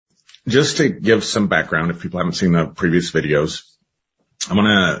just to give some background, if people haven't seen the previous videos, I want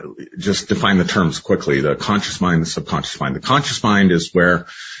to just define the terms quickly. The conscious mind, the subconscious mind. The conscious mind is where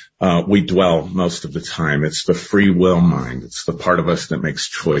we dwell most of the time. It's the free will mind. It's the part of us that makes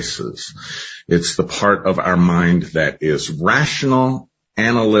choices. It's the part of our mind that is rational,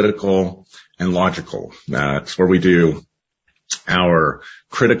 analytical, and logical. It's where we do our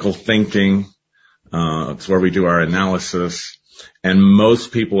critical thinking. It's where we do our analysis. And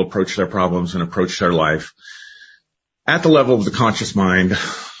most people approach their problems and approach their life at the level of the conscious mind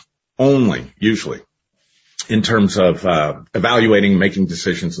only, usually, in terms of evaluating, making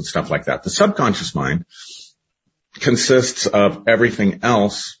decisions and stuff like that. The subconscious mind consists of everything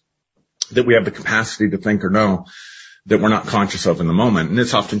else that we have the capacity to think or know that we're not conscious of in the moment. And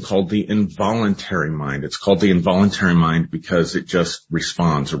it's often called the involuntary mind. It's called the involuntary mind because it just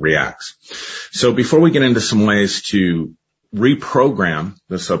responds or reacts. So before we get into some ways to reprogram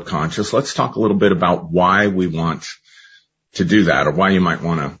the subconscious, let's talk a little bit about why we want to do that, or why you might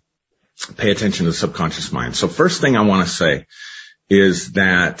want to pay attention to the subconscious mind. So first thing I want to say is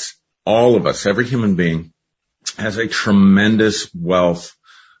that all of us, every human being, has a tremendous wealth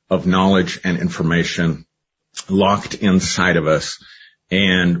of knowledge and information locked inside of us,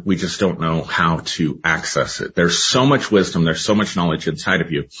 and we just don't know how to access it. There's so much wisdom, there's so much knowledge inside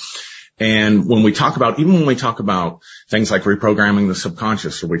of you. And when we talk about, even when we talk about things like reprogramming the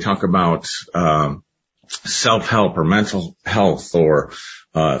subconscious, or we talk about self-help or mental health or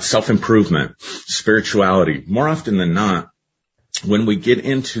self-improvement, spirituality, more often than not, when we get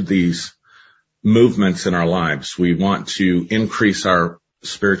into these movements in our lives, we want to increase our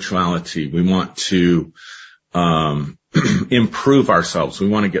spirituality. We want to improve ourselves. We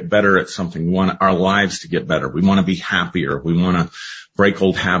want to get better at something. We want our lives to get better. We want to be happier. We want to break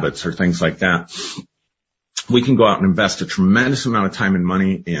old habits or things like that. We can go out and invest a tremendous amount of time and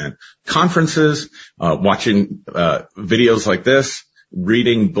money in conferences, watching videos like this,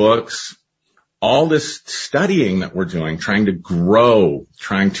 reading books, all this studying that we're doing, trying to grow,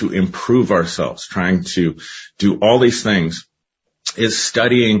 trying to improve ourselves, trying to do all these things, is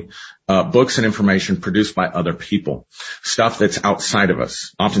studying books and information produced by other people, stuff that's outside of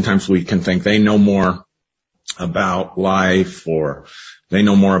us. Oftentimes we can think they know more about life, or they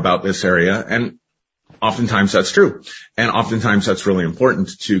know more about this area, and oftentimes that's true. And oftentimes that's really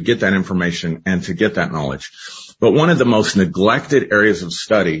important to get that information and to get that knowledge. But one of the most neglected areas of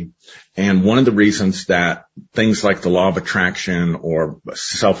study, and one of the reasons that things like the law of attraction or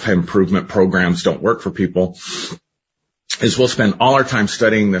self-improvement programs don't work for people, is we'll spend all our time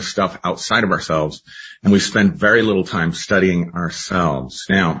studying this stuff outside of ourselves, and we spend very little time studying ourselves.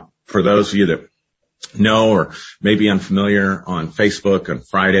 Now, for those of you that know or may be unfamiliar, on Facebook on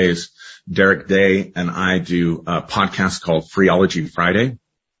Fridays, Derek Day and I do a podcast called Phreology Friday.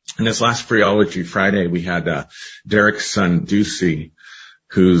 And this last Phreology Friday, we had Derek's son, Ducey,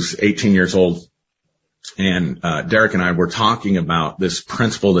 who's 18 years old. And Derek and I were talking about this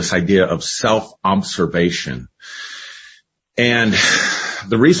principle, this idea of self-observation. And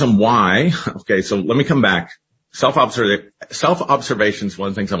the reason why, okay, so let me come back. Self-observation is one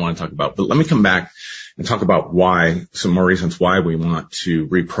of the things I want to talk about, but let me come back and talk about why, some more reasons why we want to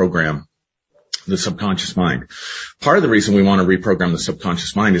reprogram the subconscious mind. Part of the reason we want to reprogram the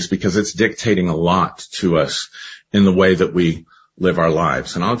subconscious mind is because it's dictating a lot to us in the way that we live our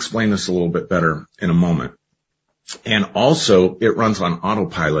lives. And I'll explain this a little bit better in a moment. And also, it runs on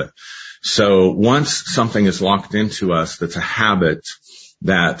autopilot. So once something is locked into us that's a habit,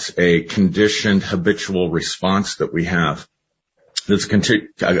 that's a conditioned habitual response that we have, that's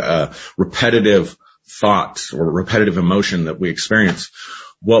a repetitive thought or repetitive emotion that we experience,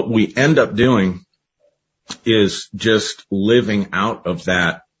 what we end up doing is just living out of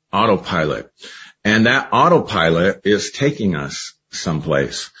that autopilot. And that autopilot is taking us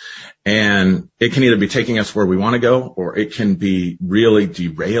someplace. And it can either be taking us where we want to go, or it can be really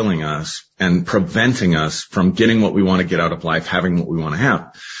derailing us and preventing us from getting what we want to get out of life, having what we want to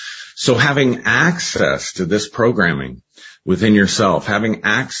have. So having access to this programming within yourself, having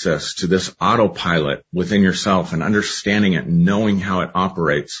access to this autopilot within yourself and understanding it, knowing how it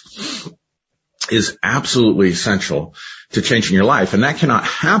operates, is absolutely essential to changing your life. And that cannot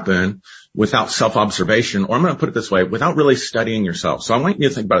happen without self-observation, or I'm going to put it this way, without really studying yourself. So I want you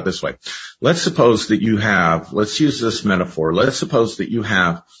to think about it this way. Let's suppose that you have, let's use this metaphor, let's suppose that you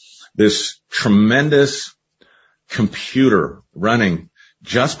have this tremendous computer running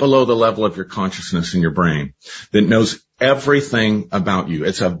just below the level of your consciousness in your brain that knows everything about you.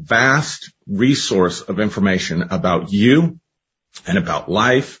 It's a vast resource of information about you and about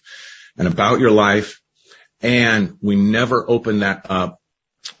life and about your life, and we never open that up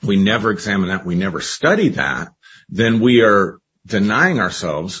we never examine that, we never study that, then we are denying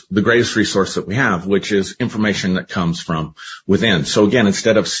ourselves the greatest resource that we have, which is information that comes from within. So again,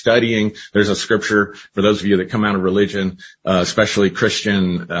 instead of studying, there's a scripture for those of you that come out of religion, especially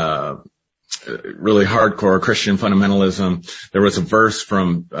Christian, really hardcore Christian fundamentalism. There was a verse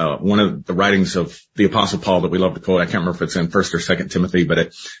from one of the writings of the Apostle Paul that we love to quote. I can't remember if it's in 1st or 2nd Timothy, but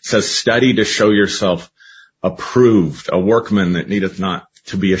it says, study to show yourself approved, a workman that needeth not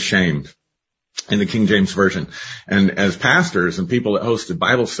to be ashamed, in the King James Version. And as pastors and people that hosted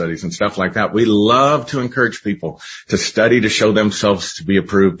Bible studies and stuff like that, we love to encourage people to study to show themselves to be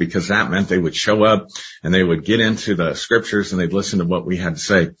approved, because that meant they would show up and they would get into the scriptures and they'd listen to what we had to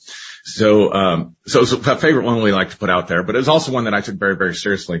say. So it's a favorite one we like to put out there, but it was also one that I took very, very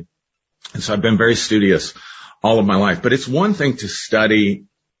seriously. And so I've been very studious all of my life. But it's one thing to study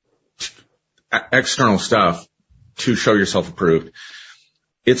external stuff to show yourself approved.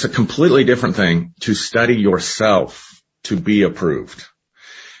 It's a completely different thing to study yourself to be approved.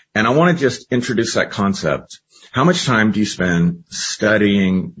 And I want to just introduce that concept. How much time do you spend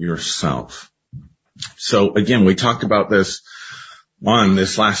studying yourself? So again, we talked about this on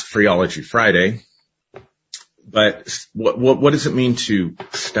this last Phreology Friday, but what does it mean to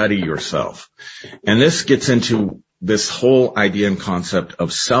study yourself? And this gets into this whole idea and concept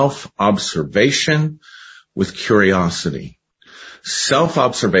of self-observation with curiosity.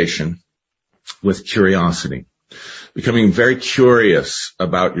 Self-observation with curiosity. Becoming very curious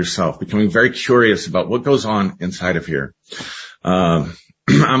about yourself. Becoming very curious about what goes on inside of here. I'm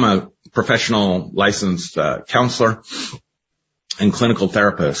a professional licensed counselor and clinical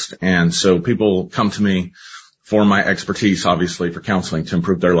therapist. And so people come to me for my expertise, obviously, for counseling to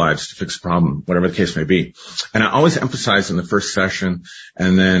improve their lives, to fix a problem, whatever the case may be. And I always emphasize in the first session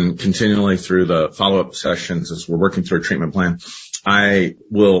and then continually through the follow-up sessions as we're working through a treatment plan, I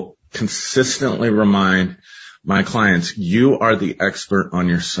will consistently remind my clients, you are the expert on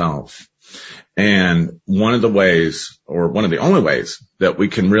yourself. And one of the ways, or one of the only ways that we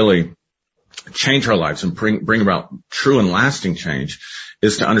can really change our lives and bring about true and lasting change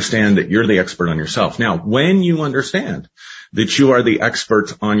is to understand that you're the expert on yourself. Now, when you understand that you are the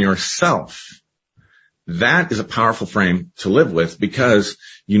expert on yourself, that is a powerful frame to live with, because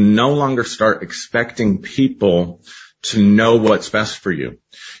you no longer start expecting people to know what's best for you.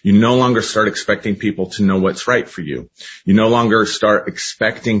 You no longer start expecting people to know what's right for you. You no longer start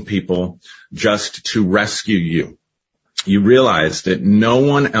expecting people just to rescue you. You realize that no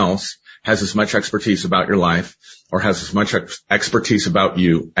one else has as much expertise about your life or has as much expertise about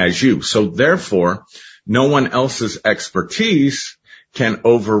you as you. So therefore, no one else's expertise can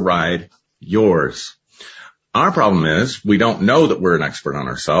override yours. Our problem is we don't know that we're an expert on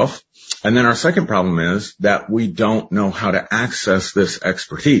ourselves. And then our second problem is that we don't know how to access this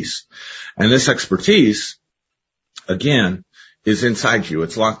expertise. And this expertise, again, is inside you.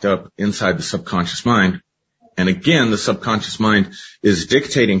 It's locked up inside the subconscious mind. And again, the subconscious mind is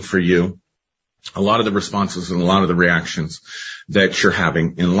dictating for you a lot of the responses and a lot of the reactions that you're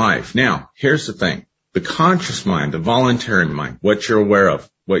having in life. Now, here's the thing. The conscious mind, the voluntary mind, what you're aware of,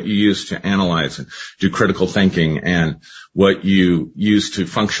 what you use to analyze and do critical thinking, and what you use to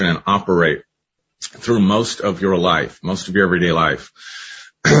function and operate through most of your life, most of your everyday life.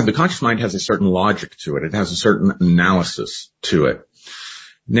 The conscious mind has a certain logic to it. It has a certain analysis to it.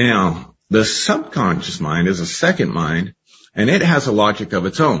 Now, the subconscious mind is a second mind, and it has a logic of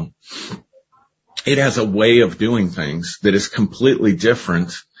its own. It has a way of doing things that is completely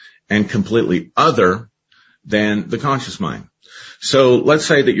different and completely other than the conscious mind. So let's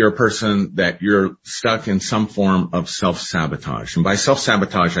say that you're a person that you're stuck in some form of self-sabotage. And by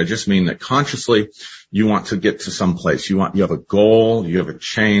self-sabotage, I just mean that consciously you want to get to some place. You have a goal, you have a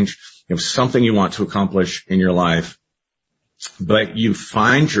change, you have something you want to accomplish in your life, but you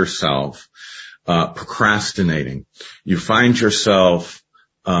find yourself procrastinating. You find yourself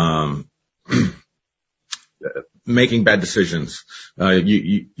making bad decisions.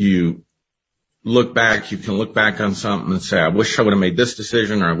 You look back, you can look back on something and say, I wish I would have made this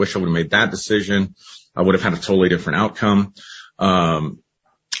decision, or I wish I would have made that decision. I would have had a totally different outcome.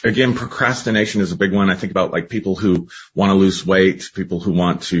 Again, procrastination is a big one. I think about like people who want to lose weight, people who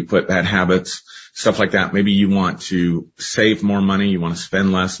want to quit bad habits, stuff like that. Maybe you want to save more money. You want to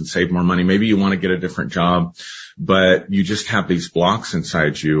spend less and save more money. Maybe you want to get a different job, but you just have these blocks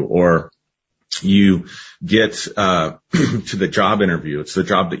inside you. Or you get to the job interview. It's the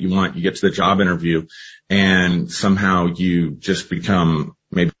job that you want. You get to the job interview and somehow you just become,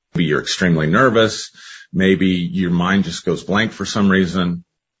 maybe you're extremely nervous. Maybe your mind just goes blank for some reason,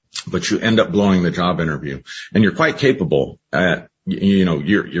 but you end up blowing the job interview. And you're quite capable at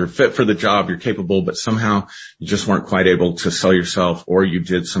you're fit for the job, you're capable, but somehow you just weren't quite able to sell yourself, or you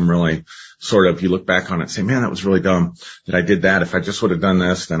did some really you look back on it and say, man, that was really dumb that I did that. If I just would have done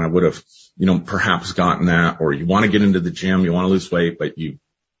this, then I would have, perhaps gotten that. Or you want to get into the gym, you want to lose weight, but you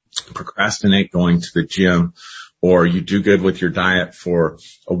procrastinate going to the gym, or you do good with your diet for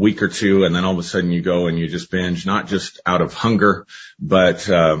a week or two, and then all of a sudden you go and you just binge, not just out of hunger, but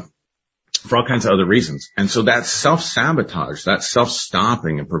for all kinds of other reasons. And so that self-sabotage, that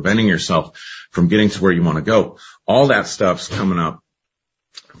self-stopping and preventing yourself from getting to where you want to go, all that stuff's coming up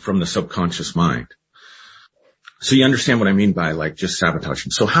from the subconscious mind. So you understand what I mean by just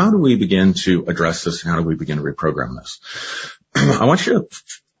sabotaging. So how do we begin to address this? How do we begin to reprogram this? I want you to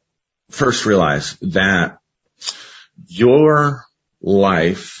first realize that your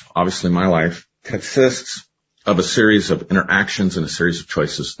life, obviously my life, consists of a series of interactions and a series of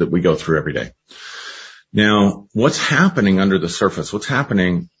choices that we go through every day. Now, what's happening under the surface, what's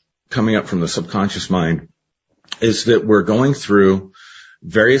happening coming up from the subconscious mind, is that we're going through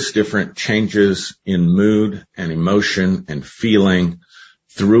various different changes in mood and emotion and feeling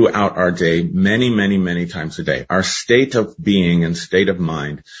throughout our day, many, many, many times a day. Our state of being and state of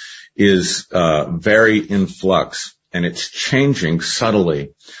mind is very in flux, and it's changing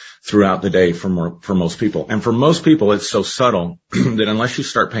subtly throughout the day for most people. And for most people, it's so subtle that unless you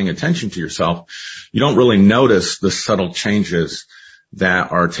start paying attention to yourself, you don't really notice the subtle changes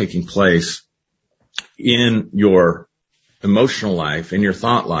that are taking place in your emotional life, in your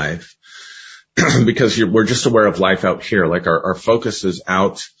thought life, because we're just aware of life out here. Our focus is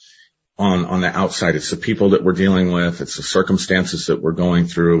out on the outside. It's the people that we're dealing with. It's the circumstances that we're going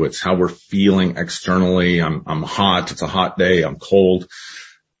through. It's how we're feeling externally. I'm hot. It's a hot day. I'm cold.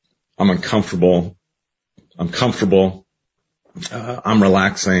 I'm uncomfortable. I'm comfortable. I'm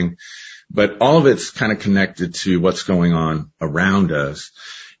relaxing. But all of it's kind of connected to what's going on around us.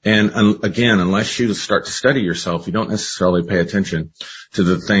 And again, unless you start to study yourself, you don't necessarily pay attention to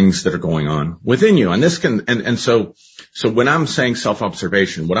the things that are going on within you. And this so when I'm saying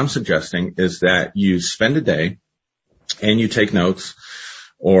self-observation, what I'm suggesting is that you spend a day and you take notes,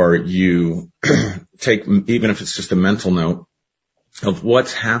 or you take, even if it's just a mental note, of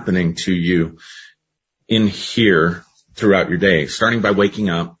what's happening to you in here throughout your day, starting by waking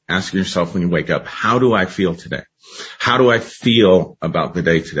up, asking yourself when you wake up, how do I feel today? How do I feel about the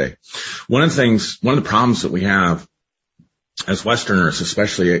day today? One of the problems that we have as Westerners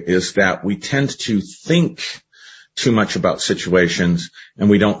especially is that we tend to think too much about situations and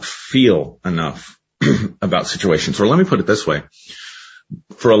we don't feel enough about situations. Or let me put it this way.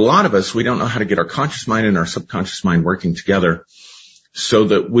 For a lot of us, we don't know how to get our conscious mind and our subconscious mind working together so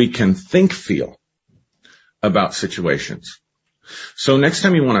that we can feel about situations. So next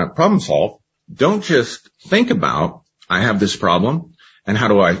time you want to problem solve, don't just think about, I have this problem and how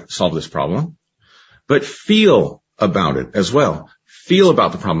do I solve this problem, but feel about it as well. Feel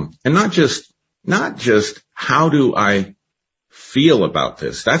about the problem, and not just how do I feel about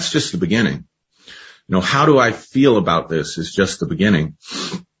this? That's just the beginning. How do I feel about this is just the beginning.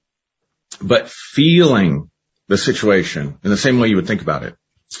 But feeling the situation in the same way you would think about it.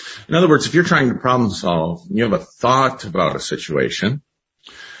 In other words, if you're trying to problem solve, you have a thought about a situation,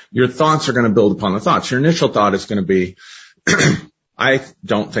 your thoughts are going to build upon the thoughts. Your initial thought is going to be, I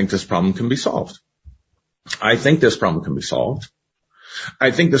don't think this problem can be solved. I think this problem can be solved.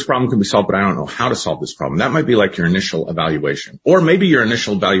 I think this problem can be solved, but I don't know how to solve this problem. That might be like your initial evaluation. Or maybe your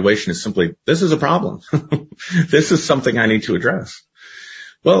initial evaluation is simply, this is a problem. This is something I need to address.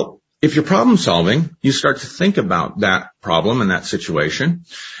 Well, if you're problem solving, you start to think about that problem and that situation,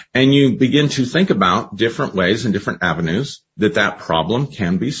 and you begin to think about different ways and different avenues that problem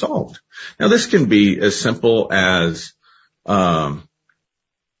can be solved. Now, this can be as simple as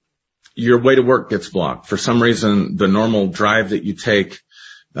your way to work gets blocked. For some reason, the normal drive that you take,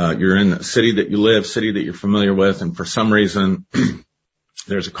 you're in the city that you live, city that you're familiar with, and for some reason,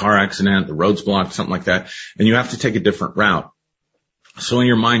 there's a car accident, the road's blocked, something like that, and you have to take a different route. So in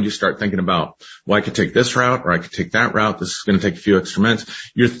your mind, you start thinking about, well, I could take this route or I could take that route. This is going to take a few extra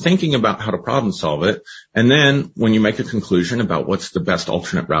minutes. You're thinking about how to problem solve it. And then when you make a conclusion about what's the best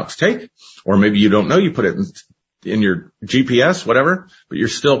alternate route to take, or maybe you don't know, you put it in your GPS, whatever, but you're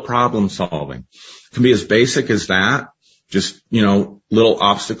still problem solving. It can be as basic as that. Just, little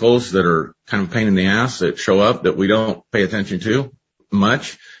obstacles that are kind of a pain in the ass that show up that we don't pay attention to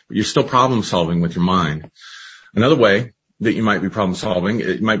much, but you're still problem solving with your mind. Another way that you might be problem solving,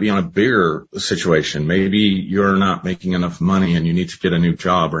 it might be on a bigger situation. Maybe you're not making enough money and you need to get a new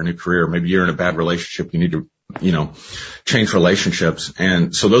job or a new career. Maybe you're in a bad relationship. You need to, change relationships.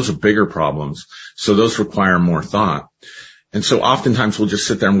 And so those are bigger problems. So those require more thought. And so oftentimes we'll just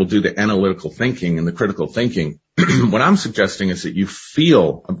sit there and we'll do the analytical thinking and the critical thinking. What I'm suggesting is that you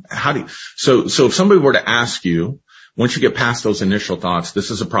feel, so if somebody were to ask you, once you get past those initial thoughts, this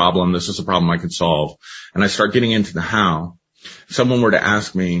is a problem I can solve, and I start getting into the how, if someone were to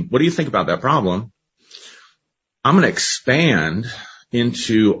ask me, what do you think about that problem? I'm going to expand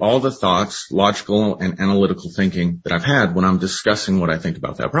into all the thoughts, logical and analytical thinking that I've had when I'm discussing what I think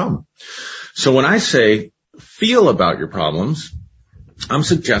about that problem. So when I say feel about your problems, I'm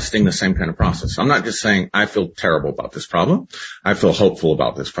suggesting the same kind of process. I'm not just saying I feel terrible about this problem. I feel hopeful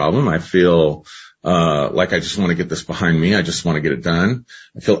about this problem. I feel like I just want to get this behind me. I just want to get it done.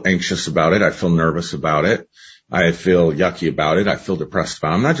 I feel anxious about it. I feel nervous about it. I feel yucky about it. I feel depressed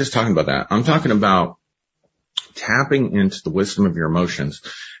about it. I'm not just talking about that. I'm talking about tapping into the wisdom of your emotions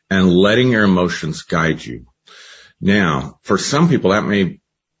and letting your emotions guide you. Now, for some people,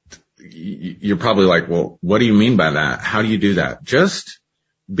 you're probably like, well, what do you mean by that? How do you do that? Just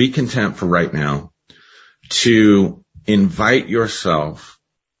be content for right now to invite yourself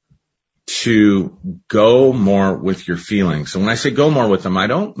to go more with your feelings. So when I say go more with them, I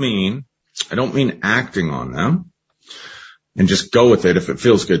don't mean acting on them and just go with it. If it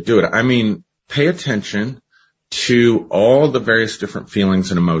feels good, do it. I mean, pay attention to all the various different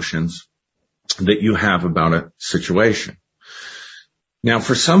feelings and emotions that you have about a situation. Now,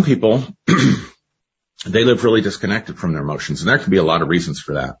 for some people, they live really disconnected from their emotions, and there could be a lot of reasons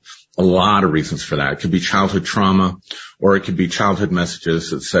for that. A lot of reasons for that. It could be childhood trauma, or it could be childhood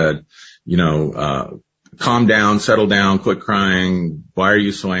messages that said, calm down, settle down, quit crying. Why are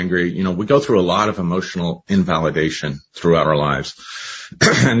you so angry? We go through a lot of emotional invalidation throughout our lives.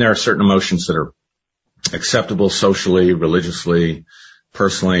 And there are certain emotions that are acceptable socially, religiously,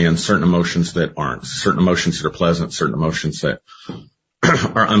 personally, and certain emotions that aren't. Certain emotions that are pleasant, certain emotions that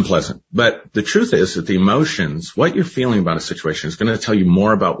are unpleasant. But the truth is that the emotions, what you're feeling about a situation, is going to tell you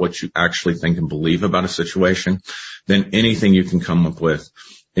more about what you actually think and believe about a situation than anything you can come up with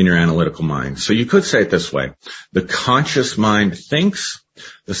in your analytical mind. So you could say it this way. The conscious mind thinks,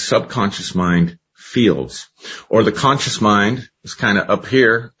 the subconscious mind feels. Or the conscious mind is kind of up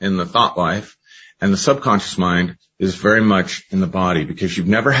here in the thought life, and the subconscious mind is very much in the body, because you've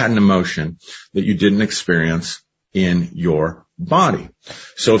never had an emotion that you didn't experience in your body.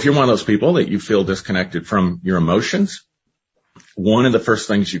 So if you're one of those people that you feel disconnected from your emotions, one of the first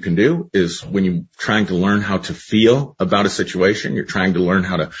things you can do is, when you're trying to learn how to feel about a situation, you're trying to learn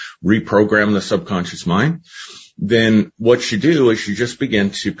how to reprogram the subconscious mind, then what you do is you just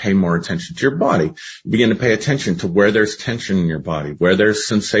begin to pay more attention to your body. You begin to pay attention to where there's tension in your body, where there's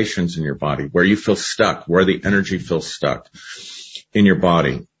sensations in your body, where you feel stuck, where the energy feels stuck in your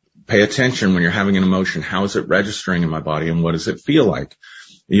body. Pay attention when you're having an emotion. How is it registering in my body, and what does it feel like?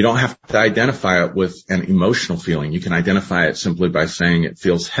 You don't have to identify it with an emotional feeling. You can identify it simply by saying it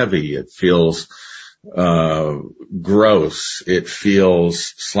feels heavy, it feels gross, it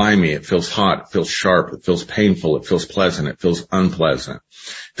feels slimy, it feels hot, it feels sharp, it feels painful, it feels pleasant, it feels unpleasant,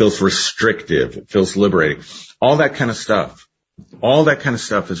 it feels restrictive, it feels liberating. All that kind of stuff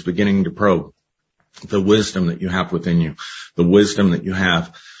is beginning to probe the wisdom that you have within you, the wisdom that you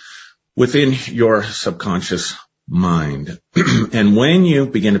have within your subconscious mind. And when you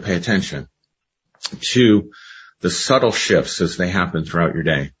begin to pay attention to the subtle shifts as they happen throughout your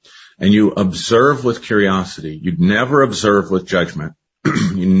day, and you observe with curiosity, you'd never observe with judgment,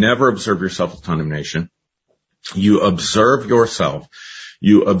 you never observe yourself with condemnation, you observe yourself,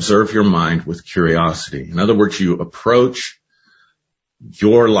 you observe your mind with curiosity. In other words, you approach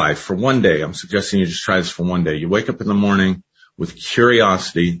your life for one day. I'm suggesting you just try this for one day. You wake up in the morning with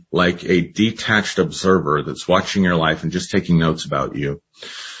curiosity, like a detached observer that's watching your life and just taking notes about you.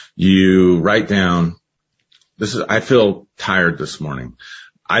 You write down, I feel tired this morning.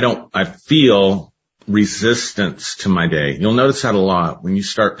 I feel resistance to my day. You'll notice that a lot. When you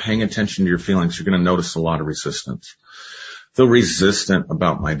start paying attention to your feelings, you're going to notice a lot of resistance. I feel resistant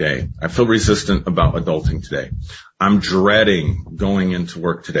about my day. I feel resistant about adulting today. I'm dreading going into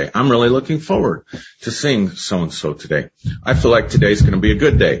work today. I'm really looking forward to seeing so-and-so today. I feel like today's going to be a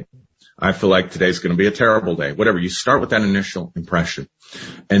good day. I feel like today's going to be a terrible day. Whatever. You start with that initial impression,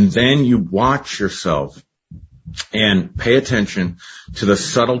 and then you watch yourself and pay attention to the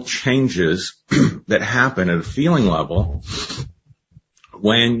subtle changes that happen at a feeling level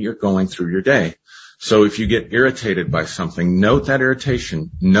when you're going through your day. So if you get irritated by something, note that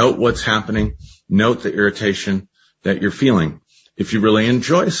irritation. Note what's happening. Note the irritation that you're feeling. If you really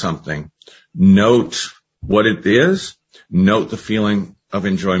enjoy something, note what it is. Note the feeling of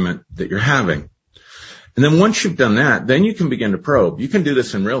enjoyment that you're having. And then once you've done that, then you can begin to probe. You can do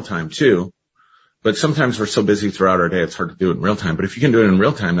this in real time too. but sometimes we're so busy throughout our day, it's hard to do it in real time. But if you can do it in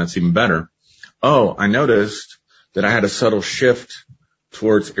real time, that's even better. Oh, I noticed that I had a subtle shift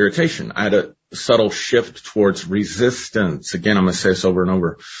towards irritation. I had a subtle shift towards resistance. Again, I'm going to say this over and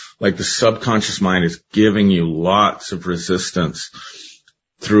over. Like the subconscious mind is giving you lots of resistance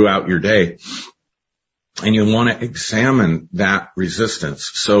throughout your day. And you want to examine that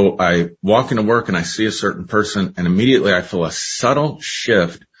resistance. So I walk into work and I see a certain person, and immediately I feel a subtle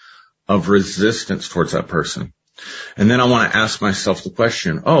shift of resistance towards that person. And then I want to ask myself the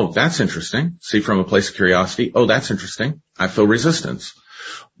question, oh, that's interesting. See, from a place of curiosity, oh, that's interesting. I feel resistance.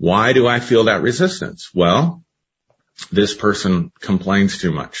 Why do I feel that resistance? Well, this person complains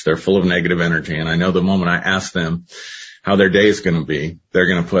too much. They're full of negative energy. And I know the moment I ask them how their day is going to be, they're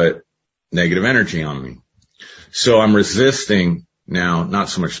going to put negative energy on me. So I'm resisting now, not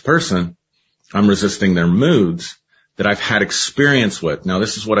so much the person, I'm resisting their moods that I've had experience with. Now,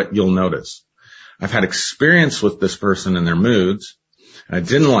 this is what you'll notice. I've had experience with this person and their moods. I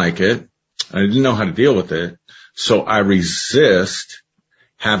didn't like it. I didn't know how to deal with it. So I resist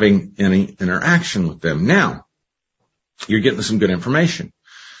having any interaction with them. Now, you're getting some good information.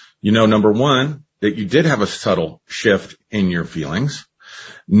 You know, number one, that you did have a subtle shift in your feelings.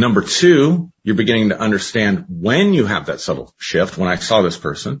 Number two, you're beginning to understand when you have that subtle shift, when I saw this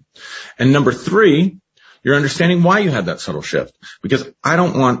person. And number three, you're understanding why you had that subtle shift. Because I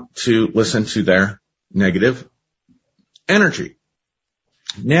don't want to listen to their negative energy.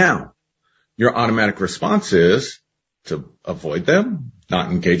 Now, your automatic response is to avoid them,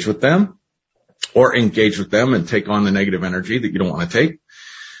 not engage with them, or engage with them and take on the negative energy that you don't want to take.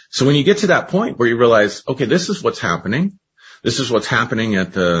 So when you get to that point where you realize, okay, this is what's happening. This is what's happening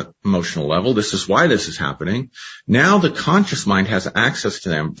at the emotional level. This is why this is happening. Now the conscious mind has access to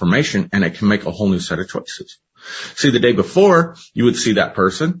that information, and it can make a whole new set of choices. See, the day before, you would see that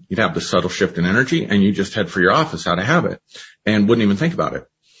person, you'd have the subtle shift in energy, and you just head for your office out of habit and wouldn't even think about it.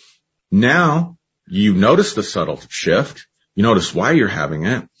 Now you notice the subtle shift. You notice why you're having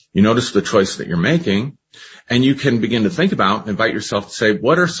it. You notice the choice that you're making, and you can begin to think about, invite yourself to say,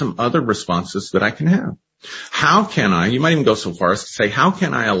 what are some other responses that I can have? How can I, you might even go so far as to say, how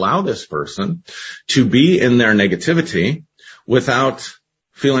can I allow this person to be in their negativity without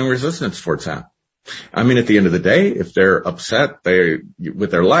feeling resistance towards that? I mean, at the end of the day, if they're upset,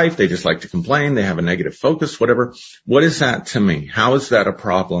 with their life, they just like to complain, they have a negative focus, whatever. What is that to me? How is that a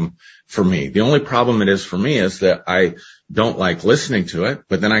problem for me? The only problem it is for me is that I don't like listening to it,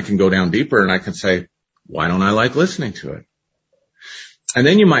 but then I can go down deeper and I can say, why don't I like listening to it? And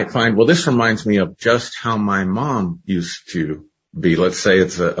then you might find, well, this reminds me of just how my mom used to be. Let's say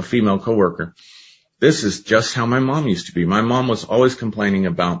it's a female coworker. This is just how my mom used to be. My mom was always complaining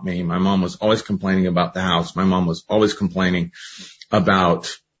about me. My mom was always complaining about the house. My mom was always complaining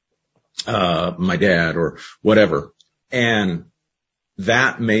about my dad or whatever. And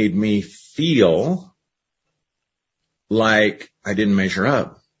that made me feel like I didn't measure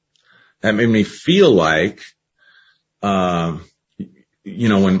up. That made me feel like,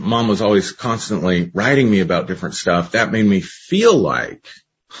 when mom was always constantly writing me about different stuff, that made me feel like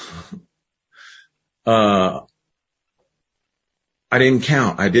I didn't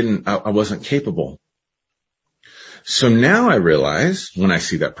count. I wasn't capable. So now I realize when I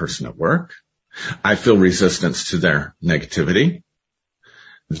see that person at work, I feel resistance to their negativity.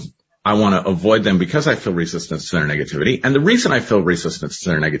 I want to avoid them because I feel resistance to their negativity. And the reason I feel resistance to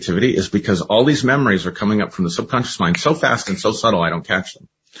their negativity is because all these memories are coming up from the subconscious mind so fast and so subtle I don't catch them.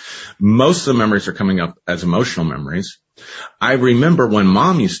 Most of the memories are coming up as emotional memories. I remember when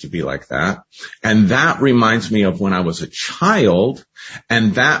mom used to be like that, and that reminds me of when I was a child,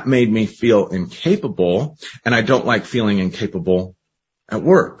 and that made me feel incapable, and I don't like feeling incapable at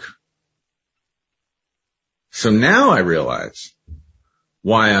work. So now I realize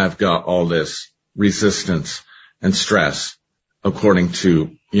why I've got all this resistance and stress according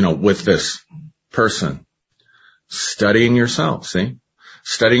to, with this person. Studying yourself, see?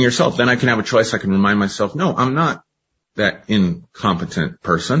 Studying yourself. Then I can have a choice. I can remind myself, no, I'm not that incompetent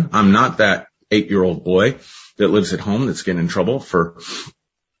person. I'm not that 8-year-old boy that lives at home that's getting in trouble for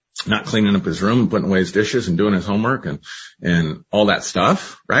not cleaning up his room, putting away his dishes and doing his homework and all that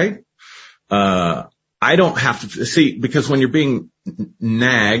stuff, right? I don't have to see, because when you're being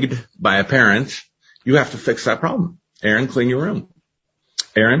nagged by a parent, you have to fix that problem. Aaron, clean your room.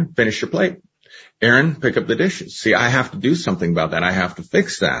 Aaron, finish your plate. Aaron, pick up the dishes. See, I have to do something about that. I have to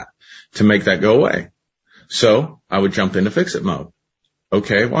fix that to make that go away. So I would jump into fix it mode.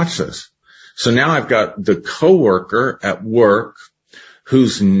 Okay, watch this. So now I've got the coworker at work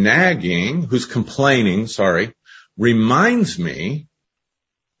who's complaining, reminds me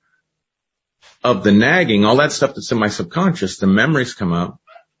of the nagging, all that stuff that's in my subconscious, the memories come up.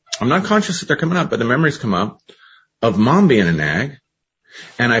 I'm not conscious that they're coming up, but the memories come up of mom being a nag.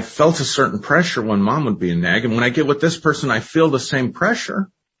 And I felt a certain pressure when mom would be a nag. And when I get with this person, I feel the same pressure.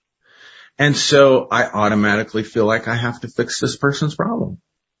 And so I automatically feel like I have to fix this person's problem.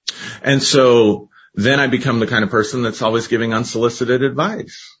 And so then I become the kind of person that's always giving unsolicited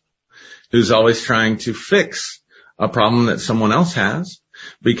advice, who's always trying to fix a problem that someone else has.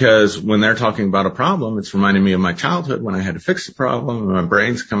 Because when they're talking about a problem, it's reminding me of my childhood when I had to fix the problem, and my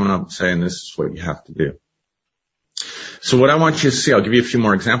brain's coming up and saying, this is what you have to do. So what I want you to see, I'll give you a few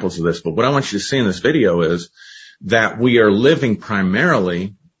more examples of this, but what I want you to see in this video is that we are living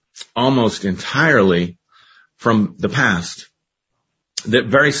primarily, almost entirely, from the past. That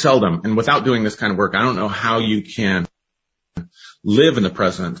very seldom, and without doing this kind of work, I don't know how you can live in the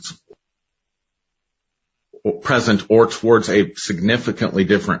present or towards a significantly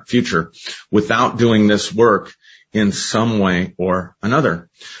different future without doing this work in some way or another.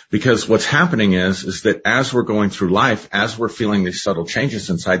 Because what's happening is that as we're going through life, as we're feeling these subtle changes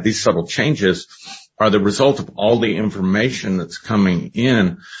inside, these subtle changes are the result of all the information that's coming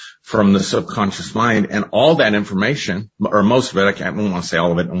in from the subconscious mind. And all that information, or most of it, I don't want to say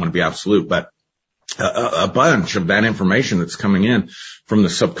all of it, I don't want to be absolute, but a bunch of that information that's coming in from the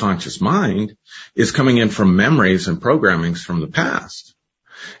subconscious mind is coming in from memories and programmings from the past.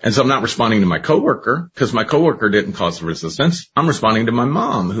 And so I'm not responding to my coworker because my coworker didn't cause the resistance. I'm responding to my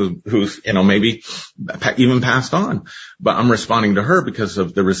mom who's, maybe even passed on, but I'm responding to her because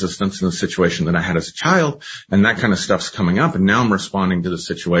of the resistance in the situation that I had as a child, and that kind of stuff's coming up. And now I'm responding to the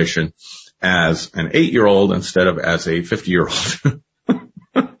situation as an 8-year-old instead of as a 50-year-old.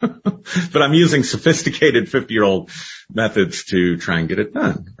 But I'm using sophisticated 50-year-old methods to try and get it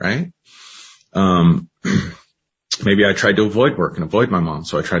done, right? Maybe I tried to avoid work and avoid my mom,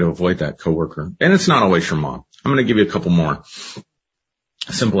 so I try to avoid that coworker. And it's not always your mom. I'm going to give you a couple more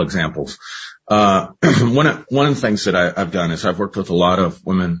simple examples. One of the things that I've done is I've worked with a lot of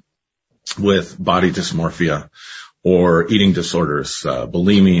women with body dysmorphia or eating disorders,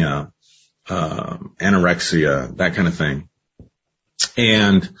 bulimia, anorexia, that kind of thing.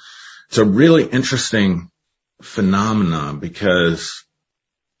 And it's a really interesting phenomenon because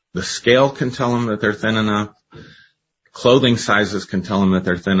the scale can tell them that they're thin enough. Clothing sizes can tell them that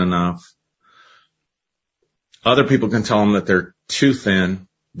they're thin enough. Other people can tell them that they're too thin.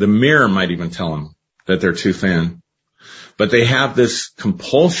 The mirror might even tell them that they're too thin. But they have this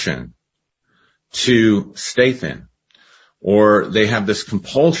compulsion to stay thin. Or they have this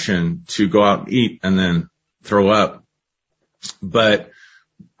compulsion to go out and eat and then throw up. But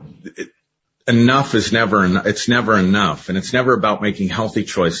enough is never enough. And it's never about making healthy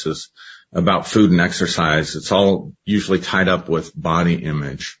choices about food and exercise. It's all usually tied up with body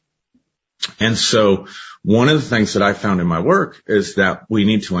image. And so one of the things that I found in my work is that we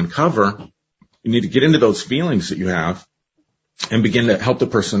need to get into those feelings that you have and begin to help the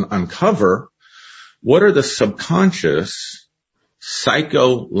person uncover what are the subconscious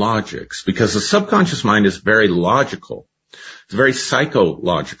psychologics, because the subconscious mind is very logical. It's very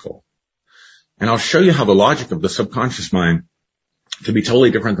psychological. And I'll show you how the logic of the subconscious mind can be totally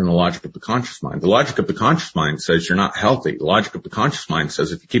different than the logic of the conscious mind. The logic of the conscious mind says you're not healthy. The logic of the conscious mind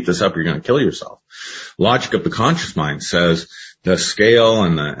says if you keep this up, you're going to kill yourself. Logic of the conscious mind says the scale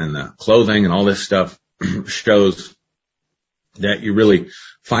and the clothing and all this stuff shows that you really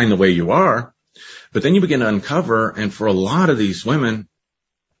fine the way you are. But then you begin to uncover, and for a lot of these women,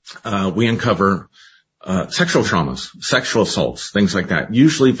 we uncover sexual traumas, sexual assaults, things like that,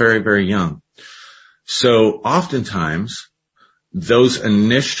 usually very, very young. So oftentimes, those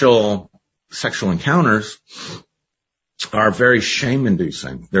initial sexual encounters are very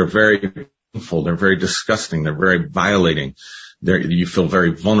shame-inducing. They're very painful. They're very disgusting. They're very violating. You feel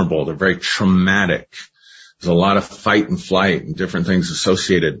very vulnerable. They're very traumatic. There's a lot of fight and flight and different things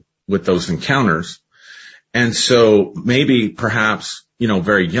associated with those encounters. And so maybe perhaps,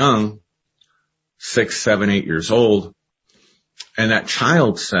 very young, 6, 7, 8 years old, and that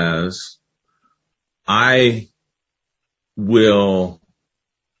child says, I will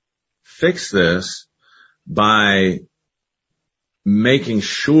fix this by making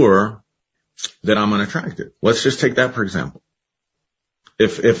sure that I'm unattractive. Let's just take that for example.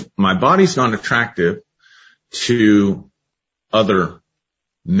 If my body's not attractive to other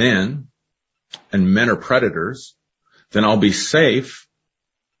men and men are predators, then I'll be safe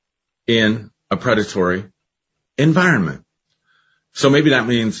in a predatory environment. So maybe that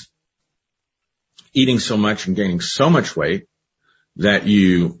means eating so much and gaining so much weight that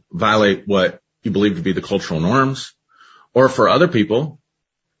you violate what you believe to be the cultural norms. Or for other people,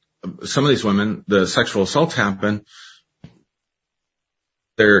 some of these women, the sexual assaults happen,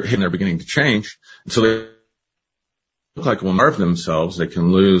 they're beginning to change. And so they look like a woman of themselves. They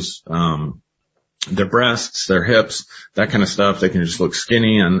can lose, their breasts, their hips, that kind of stuff. They can just look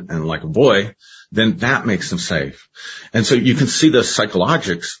skinny and like a boy. Then that makes them safe. And so you can see the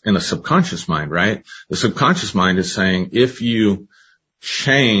psychologics in the subconscious mind, right? The subconscious mind is saying, if you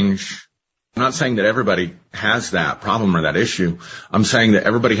change, I'm not saying that everybody has that problem or that issue. I'm saying that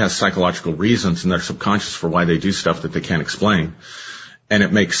everybody has psychological reasons in their subconscious for why they do stuff that they can't explain. And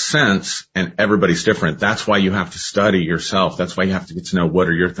it makes sense, and everybody's different. That's why you have to study yourself. That's why you have to get to know what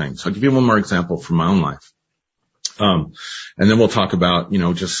are your things. So I'll give you one more example from my own life. And then we'll talk about,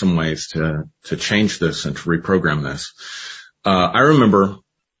 just some ways to change this and to reprogram this. I remember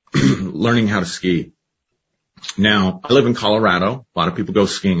learning how to ski. Now, I live in Colorado. A lot of people go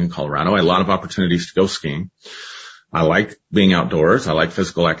skiing in Colorado. I had a lot of opportunities to go skiing. I like being outdoors. I like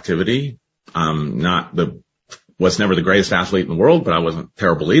physical activity. Was never the greatest athlete in the world, but I wasn't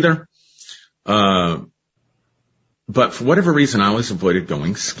terrible either. But for whatever reason, I always avoided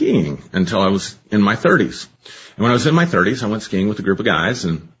going skiing until I was in my 30s. And when I was in my 30s, I went skiing with a group of guys,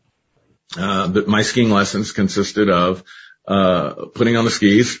 and my skiing lessons consisted of putting on the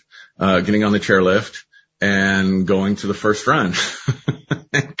skis, getting on the chairlift, and going to the first run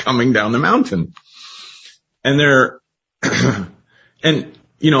and coming down the mountain. And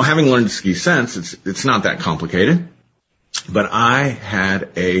having learned to ski since, it's not that complicated, but I had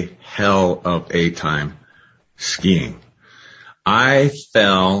a hell of a time skiing. I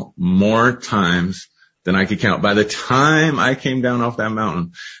fell more times than I could count. By the time I came down off that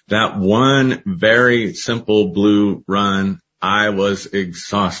mountain, that one very simple blue run, I was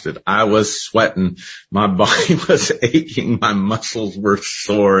exhausted. I was sweating. My body was aching. My muscles were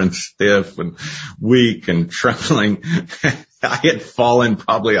sore and stiff and weak and trembling. I had fallen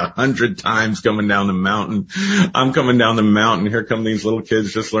probably 100 times coming down the mountain. I'm coming down the mountain. Here come these little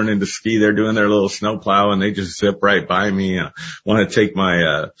kids just learning to ski. They're doing their little snowplow, and they just zip right by me. I want to take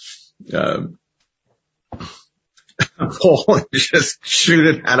my pole and just shoot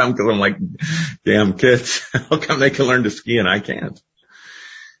it at them, because I'm like, damn kids, how come they can learn to ski and I can't?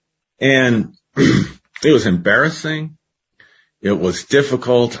 And it was embarrassing. It was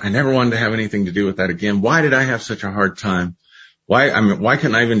difficult. I never wanted to have anything to do with that again. Why did I have such a hard time? Why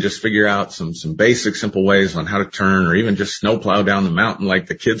couldn't I even just figure out some basic, simple ways on how to turn, or even just snowplow down the mountain like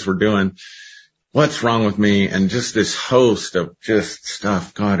the kids were doing? What's wrong with me? And just this host of just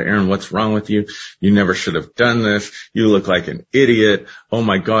stuff. God, Aaron, what's wrong with you? You never should have done this. You look like an idiot. Oh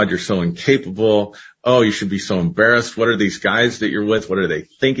my God, you're so incapable. Oh, you should be so embarrassed. What are these guys that you're with? What are they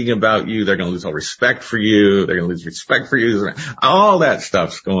thinking about you? They're going to lose all respect for you. They're going to lose respect for you. All that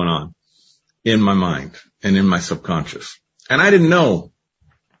stuff's going on in my mind and in my subconscious. And I didn't know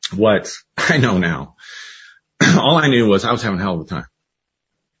what I know now. All I knew was I was having a hell of a time.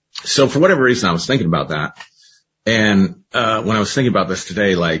 So for whatever reason, I was thinking about that. And when I was thinking about this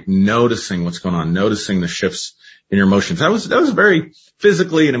today, like noticing what's going on, noticing the shifts in your emotions, that was a very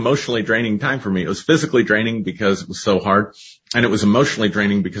physically and emotionally draining time for me. It was physically draining because it was so hard, and it was emotionally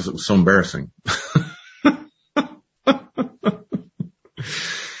draining because it was so embarrassing.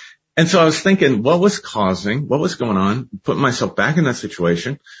 And so I was thinking, what was going on, putting myself back in that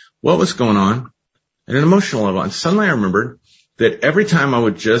situation, what was going on at an emotional level. And suddenly I remembered that every time I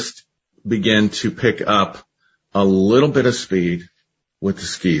would just begin to pick up a little bit of speed with the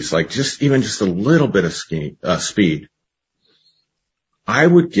skis, like just a little bit of speed, I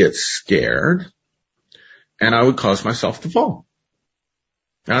would get scared and I would cause myself to fall.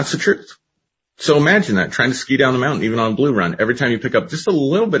 Now, that's the truth. So imagine that, trying to ski down the mountain, even on a blue run. Every time you pick up just a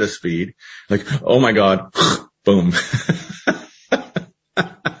little bit of speed, like, oh my God, boom.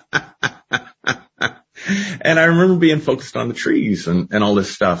 And I remember being focused on the trees and all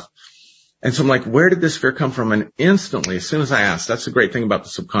this stuff. And so I'm like, where did this fear come from? And instantly, as soon as I asked, that's the great thing about the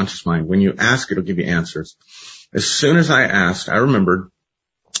subconscious mind. When you ask, it'll give you answers. As soon as I asked, I remembered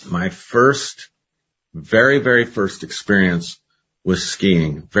my very, very first experience with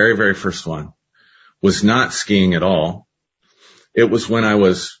skiing, very, very first one, was not skiing at all. It was when I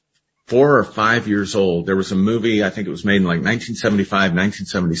was 4 or 5 years old. There was a movie, I think it was made in like 1975,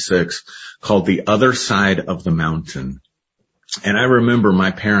 1976, called The Other Side of the Mountain. And I remember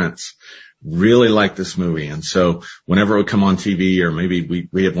my parents really liked this movie. And so whenever it would come on TV, or maybe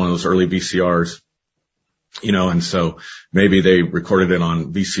we had one of those early VCRs, and so maybe they recorded it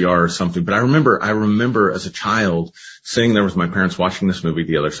on VCR or something. But I remember as a child sitting there with my parents watching this movie,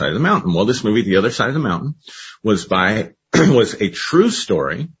 The Other Side of the Mountain. Well, this movie, The Other Side of the Mountain, was a true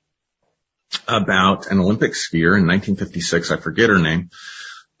story about an Olympic skier in 1956. I forget her name.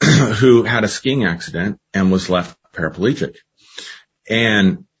 who had a skiing accident and was left paraplegic.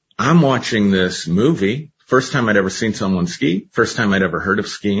 And I'm watching this movie, first time I'd ever seen someone ski, first time I'd ever heard of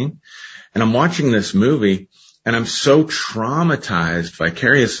skiing. And I'm watching this movie and I'm so traumatized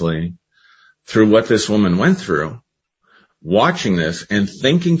vicariously through what this woman went through, watching this and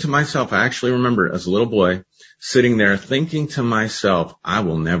thinking to myself, I actually remember as a little boy sitting there thinking to myself, I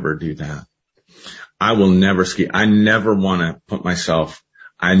will never do that. I will never ski. I never want to put myself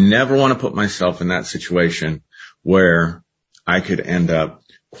in that situation where I could end up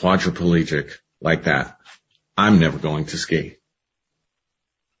quadriplegic like that. I'm never going to ski.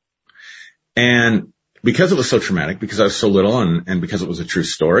 And because it was so traumatic, because I was so little and because it was a true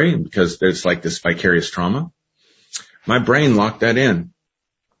story, and because there's like this vicarious trauma, my brain locked that in.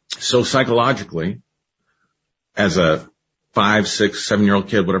 So psychologically, as a 5, 6, 7-year-old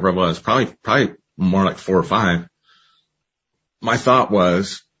kid, whatever I was, probably more like 4 or 5, my thought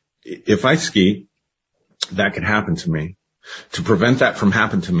was, if I ski, that could happen to me. To prevent that from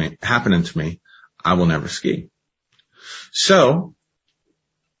happening to me, I will never ski. So,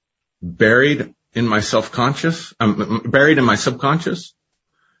 buried in my subconscious,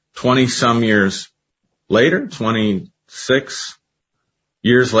 20 some years later, 26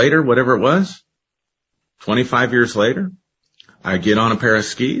 years later, whatever it was, 25 years later, I get on a pair of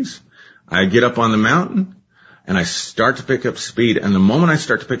skis, I get up on the mountain, and I start to pick up speed. And the moment I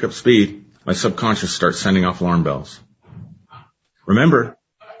start to pick up speed, my subconscious starts sending off alarm bells. Remember,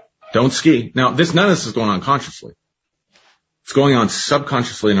 don't ski. Now, none of this is going on consciously. It's going on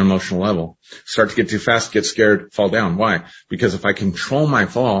subconsciously on an emotional level. Start to get too fast, get scared, fall down. Why? Because if I control my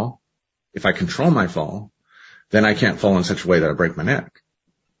fall, then I can't fall in such a way that I break my neck.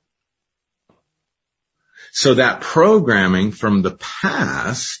 So that programming from the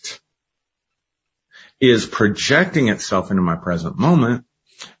past is projecting itself into my present moment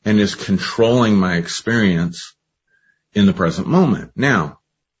and is controlling my experience in the present moment. Now,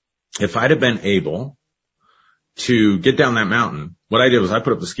 if I'd have been able to get down that mountain, what I did was I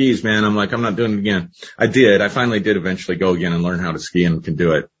put up the skis, man. I'm like, I'm not doing it again. I finally did eventually go again and learn how to ski and can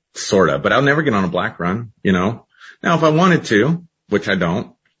do it, sort of. But I'll never get on a black run, you know. Now, if I wanted to, which I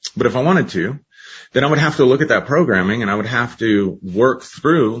don't, but if I wanted to, then I would have to look at that programming and I would have to work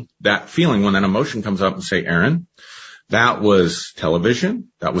through that feeling when that emotion comes up and say, Aaron, that was television.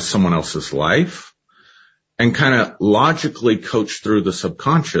 That was someone else's life. And kind of logically coach through the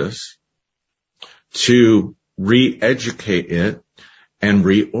subconscious to re-educate it and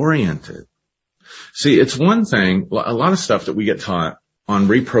reorient it. See, it's one thing, a lot of stuff that we get taught on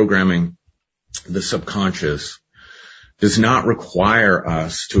reprogramming the subconscious does not require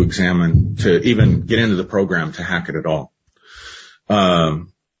us to examine, to even get into the program to hack it at all.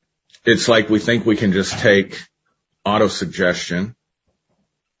 It's like we think we can just take auto-suggestion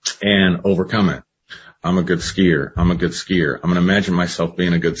and overcome it. I'm a good skier. I'm going to imagine myself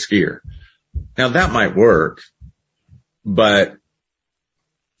being a good skier. Now that might work, but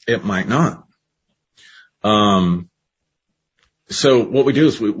it might not. So what we do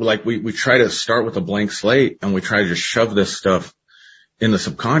is we try to start with a blank slate and we try to just shove this stuff in the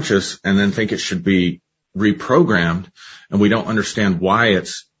subconscious and then think it should be reprogrammed, and we don't understand why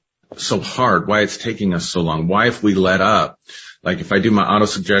it's so hard, why it's taking us so long, why if we let up, like if I do my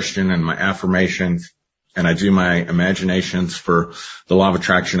auto-suggestion and my affirmations and I do my imaginations for the law of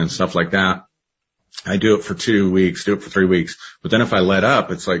attraction and stuff like that, I do it for 2 weeks, do it for 3 weeks, but then if I let up,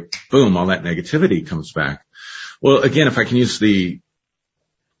 it's like, boom, all that negativity comes back. Well, again, if I can use the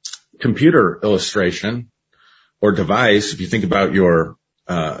computer illustration or device, if you think about your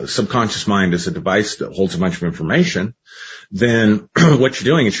subconscious mind as a device that holds a bunch of information, then what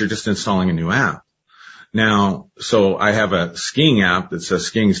you're doing is you're just installing a new app. Now, so I have a skiing app that says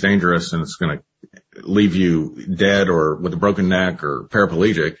skiing's dangerous and it's going to leave you dead or with a broken neck or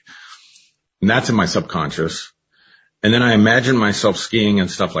paraplegic. And that's in my subconscious. And then I imagine myself skiing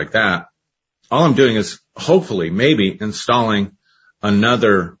and stuff like that. All I'm doing is hopefully maybe installing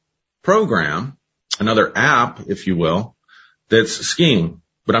another program, another app, if you will, that's skiing.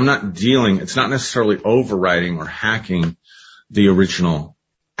 But I'm not it's not necessarily overriding or hacking the original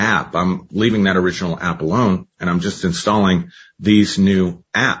app. I'm leaving that original app alone and I'm just installing these new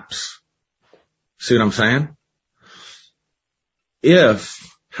apps. See what I'm saying?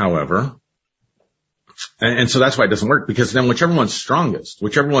 If, however, and so that's why it doesn't work, because then whichever one's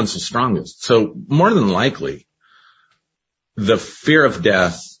the strongest. So more than likely, the fear of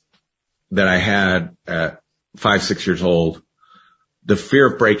death that I had at 5, 6 years old, the fear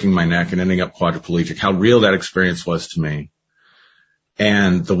of breaking my neck and ending up quadriplegic, how real that experience was to me,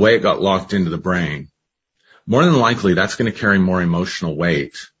 and the way it got locked into the brain. more than likely that's going to carry more emotional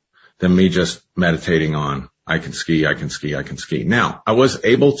weight than me just meditating on, I can ski, I can ski, I can ski. Now, I was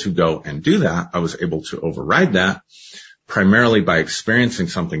able to go and do that. I was able to override that primarily by experiencing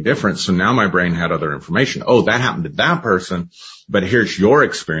something different. So now my brain had other information. Oh, that happened to that person, but here's your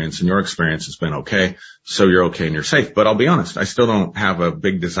experience, and your experience has been okay. So you're okay and you're safe. But I'll be honest, I still don't have a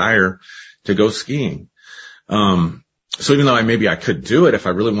big desire to go skiing. So even though maybe I could do it if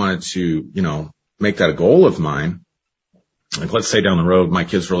I really wanted to, make that a goal of mine, like let's say down the road, my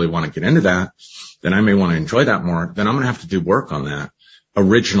kids really want to get into that, then I may want to enjoy that more. Then I'm going to have to do work on that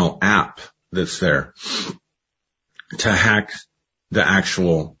original app that's there to hack the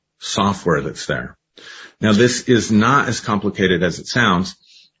actual software that's there. Now, this is not as complicated as it sounds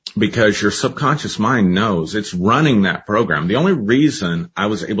because your subconscious mind knows it's running that program. The only reason I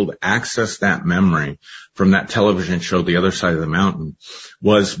was able to access that memory from that television show, The Other Side of the Mountain,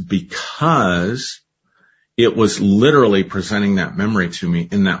 was because it was literally presenting that memory to me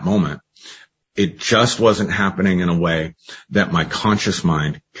in that moment. It just wasn't happening in a way that my conscious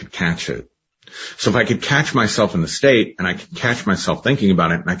mind could catch it. So if I could catch myself in the state and I could catch myself thinking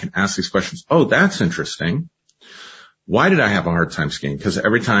about it and I can ask these questions, oh, that's interesting. Why did I have a hard time skiing? Because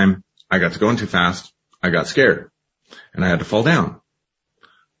every time I got to going too fast, I got scared and I had to fall down.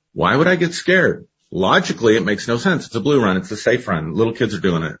 Why would I get scared? Logically, it makes no sense. It's a blue run. It's a safe run. Little kids are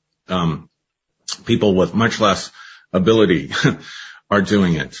doing it. People with much less ability are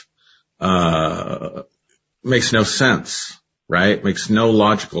doing it. Makes no sense, right? Makes no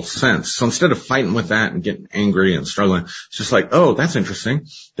logical sense. So instead of fighting with that and getting angry and struggling, it's just like, oh, that's interesting.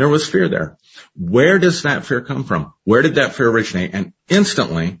 There was fear there. Where does that fear come from? Where did that fear originate? And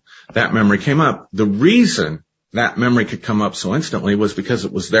instantly that memory came up. The reason that memory could come up so instantly was because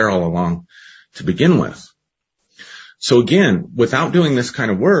it was there all along to begin with. So again, without doing this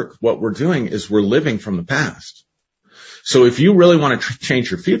kind of work, what we're doing is we're living from the past. So if you really want to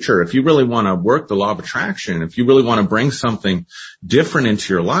change your future, if you really want to work the law of attraction, if you really want to bring something different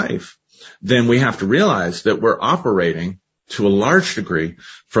into your life, then we have to realize that we're operating to a large degree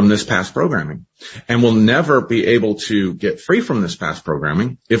from this past programming. And we'll never be able to get free from this past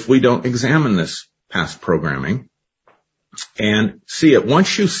programming if we don't examine this past programming and see it.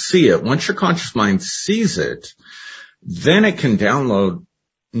 Once you see it, once your conscious mind sees it, then it can download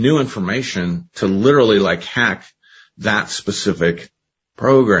new information to literally like hack that specific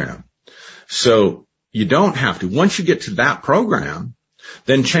program. So you don't have to. Once you get to that program,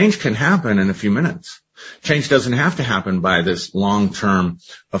 then change can happen in a few minutes. Change doesn't have to happen by this long-term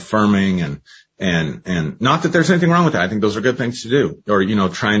affirming and not that there's anything wrong with that. I think those are good things to do. Or,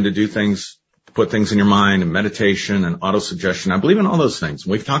 trying to do things, put things in your mind and meditation and auto-suggestion. I believe in all those things.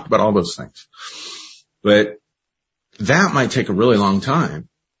 We've talked about all those things. But that might take a really long time.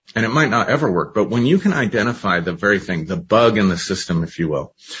 And it might not ever work, but when you can identify the very thing, the bug in the system, if you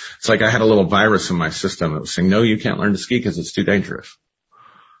will, it's like I had a little virus in my system that was saying, no, you can't learn to ski because it's too dangerous.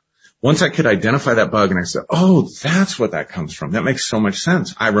 Once I could identify that bug and I said, oh, that's what that comes from. That makes so much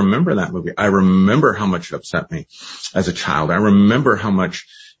sense. I remember that movie. I remember how much it upset me as a child. I remember how much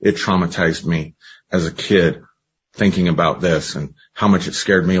it traumatized me as a kid thinking about this and how much it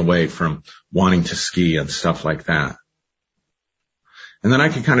scared me away from wanting to ski and stuff like that. And then I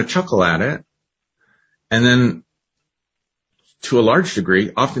can kind of chuckle at it. And then to a large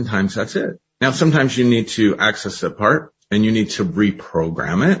degree, oftentimes that's it. Now, sometimes you need to access that part and you need to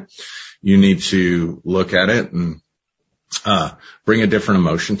reprogram it. You need to look at it and bring a different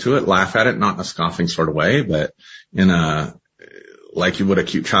emotion to it, laugh at it, not in a scoffing sort of way, but in a, like you would a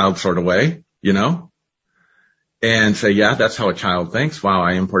cute child sort of way, and say, yeah, that's how a child thinks. Wow,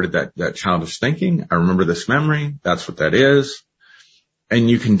 I imported that childish thinking. I remember this memory. That's what that is. And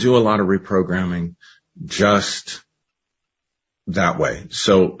you can do a lot of reprogramming just that way.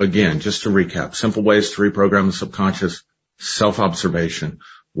 So again, just to recap, simple ways to reprogram the subconscious: self-observation,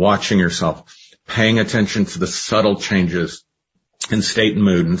 watching yourself, paying attention to the subtle changes in state and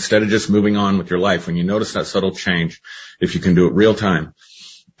mood instead of just moving on with your life. When you notice that subtle change, if you can do it real time,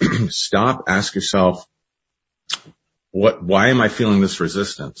 stop, ask yourself, why am I feeling this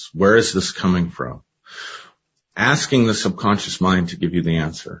resistance? Where is this coming from? Asking the subconscious mind to give you the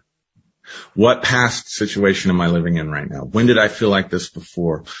answer. What past situation am I living in right now? When did I feel like this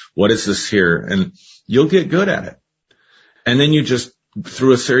before? What is this here? And you'll get good at it. And then you just,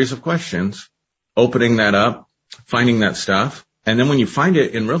 through a series of questions, opening that up, finding that stuff. And then when you find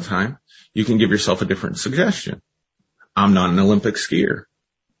it in real time, you can give yourself a different suggestion. I'm not an Olympic skier.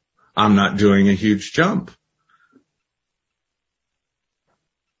 I'm not doing a huge jump.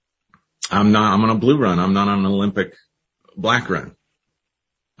 I'm on a blue run. I'm not on an Olympic black run.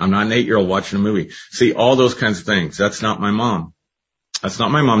 I'm not an 8-year-old watching a movie. See, all those kinds of things. That's not my mom. That's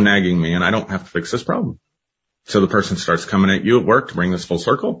not my mom nagging me, and I don't have to fix this problem. So the person starts coming at you at work to bring this full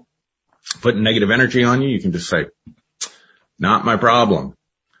circle, putting negative energy on you. You can just say, not my problem.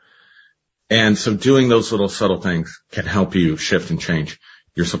 And so doing those little subtle things can help you shift and change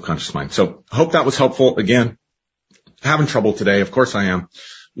your subconscious mind. So I hope that was helpful. Again, having trouble today. Of course I am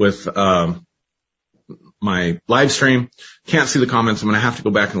with, my live stream. Can't see the comments. I'm going to have to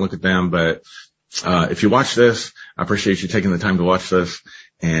go back and look at them. But, if you watch this, I appreciate you taking the time to watch this,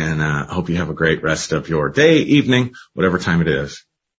 and I hope you have a great rest of your day, evening, whatever time it is.